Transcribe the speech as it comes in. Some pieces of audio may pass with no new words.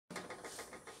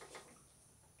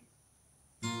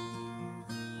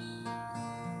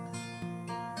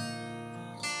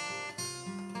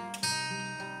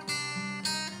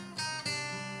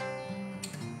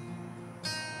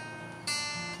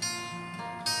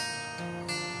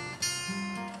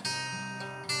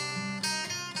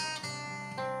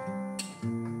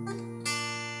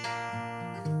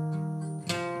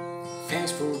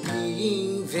Thanks for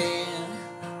being there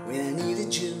when I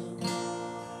needed you,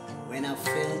 when I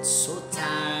felt so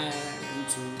tired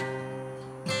too.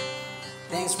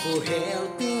 Thanks for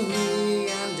helping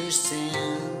me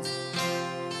understand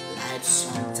life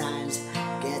sometimes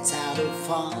gets out of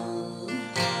fun.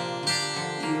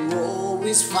 You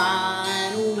always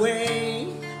find a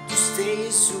way to stay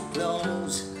so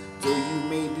close, though you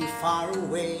may be far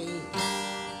away,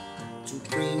 to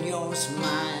bring your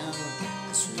smile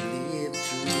as we live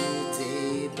through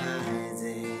day by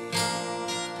day.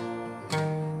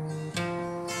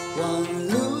 One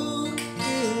look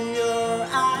in your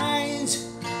eyes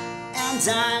and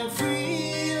I'm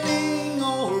feeling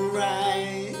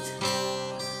alright.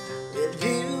 With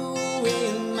you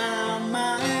in my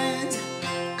mind,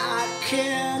 I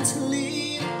can't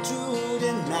live through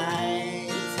the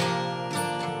night.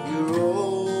 You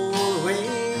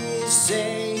always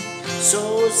say,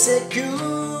 so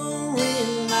secure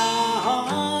in my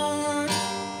heart.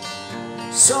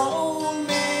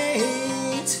 Soulmate,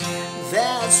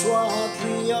 that's what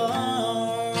we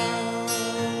are.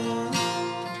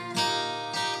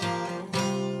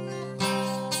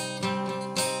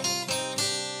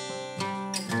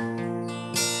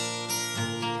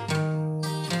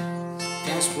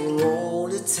 Thanks for all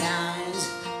the times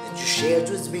that you shared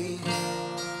with me.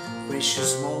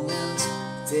 Precious moments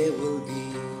there will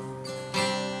be.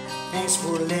 Thanks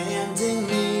for lending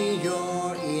me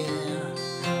your ear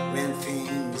when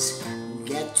things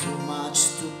get too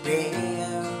much to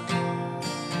bear.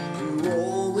 You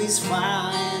always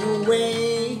find a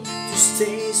way to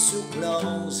stay so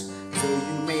close, though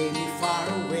you may be far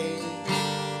away,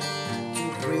 to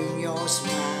bring your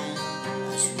smile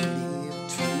as we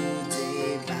live through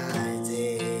day by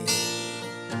day.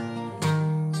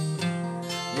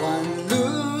 One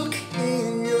look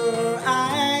in your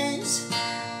eyes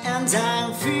and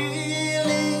I'm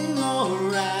feeling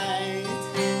alright.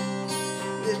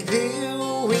 With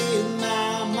you in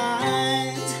my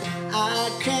mind, I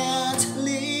can't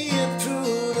live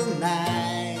through the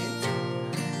night.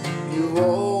 You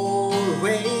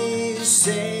always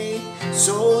say,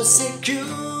 so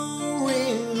secure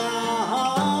in my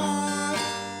heart.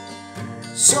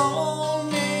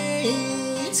 Soulmate,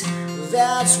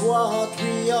 that's what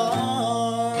we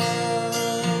are.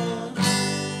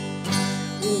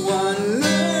 One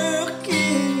look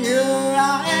in your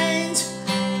eyes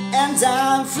and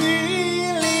I'm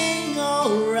feeling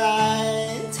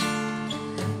alright.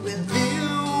 With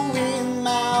you in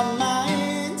my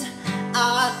mind,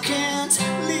 I can't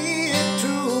live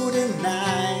through the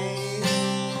night.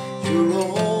 You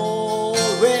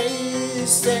always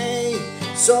stay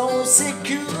so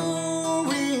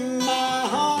secure in my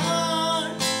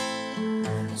heart.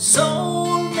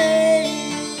 Soulmate,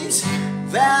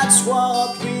 that's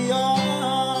what we are.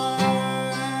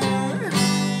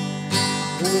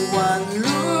 One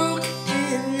look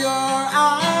in your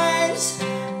eyes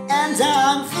and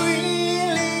I'm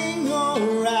feeling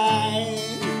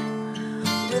alright.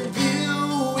 With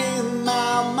you in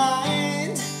my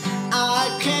mind,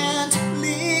 I can't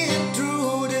live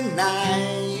through the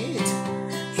night.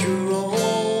 You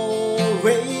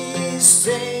always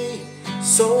stay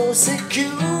so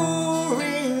secure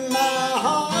in my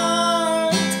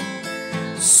heart.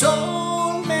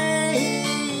 Soulmate,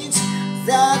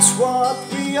 that's what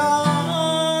we are.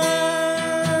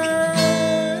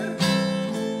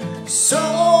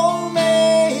 Soulmate,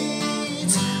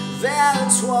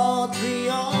 that's what we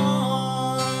are.